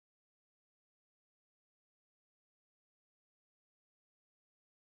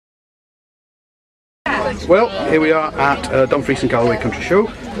Well, here we are at Dumfries Country Show,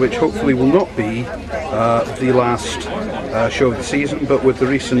 which hopefully will not be the last show of the season, but with the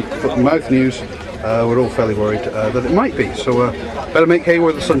recent foot and mouth news, we're all fairly worried that it might be. So better make hay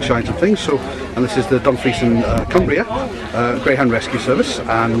where the sun shines and things. So, and this is the Dumfries and Cumbria Greyhound Rescue Service,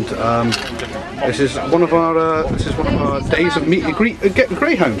 and this is one of our days of meet and greet getting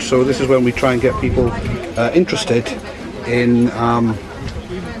greyhounds. So this is when we try and get people interested in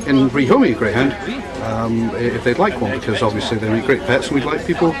rehoming a greyhound, if they'd like one, because obviously they make great pets and we'd like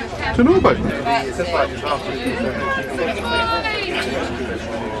people to know about them. That's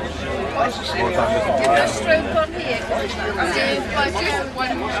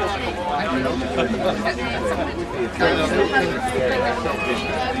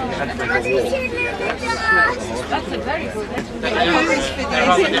a very good one. They're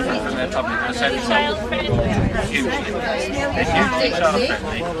rather different from their public perception. They're hugely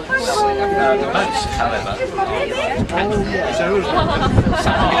child-friendly. Most, however,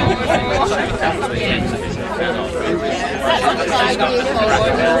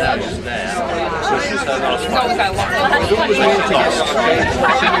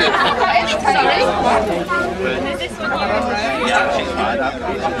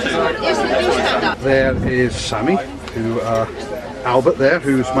 There is Sammy, who Albert there,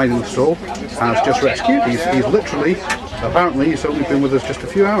 who's minding the stall, has just rescued. He's literally, apparently, he's only been with us just a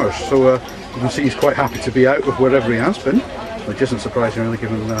few hours, so you can see he's quite happy to be out of wherever he has been, which isn't surprising really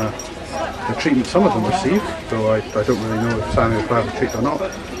given the treatment some of them receive, though I don't really know if Sammy will have the treat or not.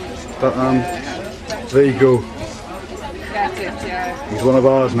 But there you go. He's one of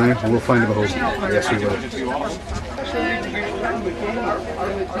ours now, and we'll find him a home. Yes, we will.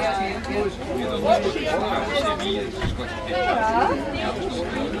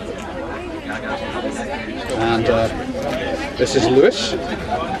 And this is Lewis.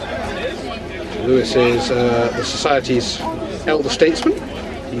 Lewis is the Society's elder statesman.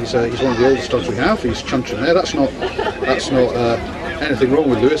 He's one of the oldest dogs we have. He's chuntering there. That's not anything wrong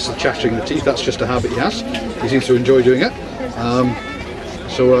with Lewis, the chattering the teeth. That's just a habit he has. He seems to enjoy doing it.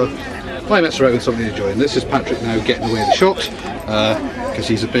 So why mess around with something to enjoy? And this is Patrick now getting away the shot, because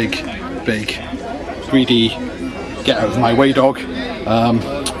he's a big, greedy, get out of my way dog.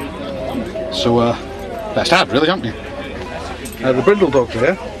 Best have, really, aren't you? The brindle dog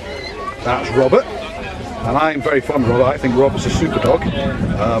there, that's Robert, and I'm very fond of Robert. I think Robert's a super dog,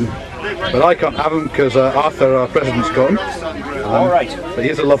 but I can't have him because Arthur, our president's got him. All right. But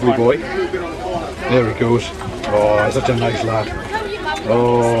he's a lovely boy. There he goes. Oh, such a nice lad.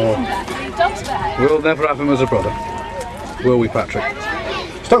 Oh, we'll never have him as a brother, will we, Patrick?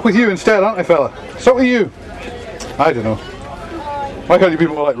 Stuck with you instead, aren't I, fella? Stuck with you. I don't know. Why can't you be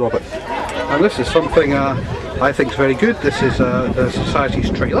more like Robert? And this is something I think is very good. This is the Society's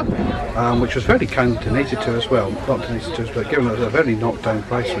trailer, which was very kindly donated to us. Well, not donated to us, but given us a very knocked down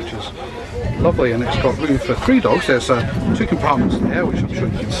price, which is lovely. And it's got room for 3 dogs. There's 2 compartments there, which I'm sure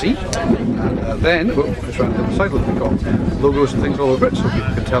you can see. And then, just around the other side, look, we've got logos and things all over it, so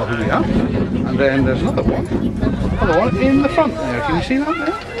people can tell who we are. And then there's another one in the front there. Can you see that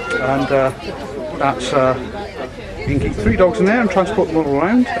there? And that's you can keep 3 dogs in there and transport them all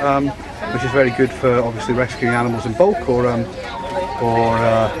around. Which is very good for obviously rescuing animals in bulk, or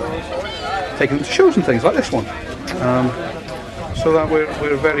taking them to shows and things like this one. So that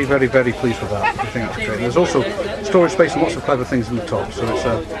we're very pleased with that. I think that's great. And there's also storage space and lots of clever things in the top, so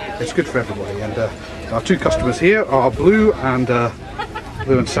it's good for everybody. And our 2 customers here are Blue and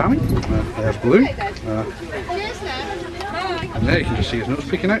Sammy. There's Blue, and there you can just see his nose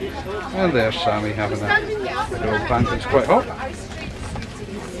peeking out. And there's Sammy having a good old plant. It's quite hot.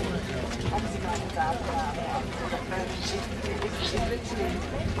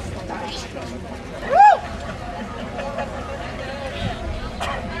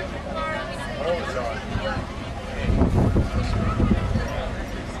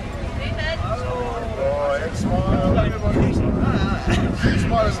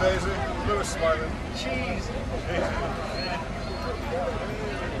 Smiling, Daisy. Lewis smiling. Cheese.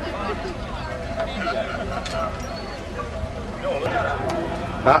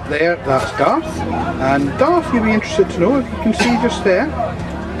 That there, that's Darth. And Darth, you'll be interested to know, if you can see just there,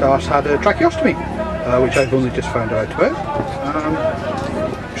 Darth's had a tracheostomy, which I've only just found out about.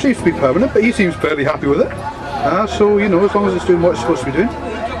 Seems to be permanent, but he seems fairly happy with it. So, you know, as long as it's doing what it's supposed to be doing,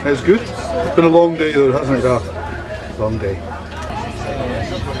 it's good. It's been a long day though, hasn't it, Darth? Long day.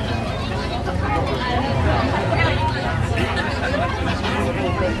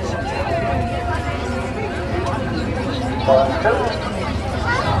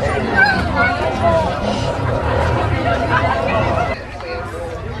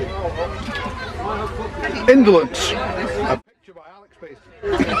 Indolence. A picture by Alex Payson.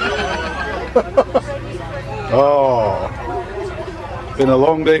 Oh, been a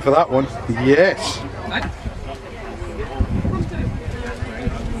long day for that one. Yes.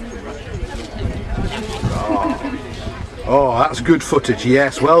 Oh, that's good footage.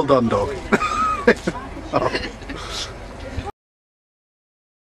 Yes, well done, dog. Oh.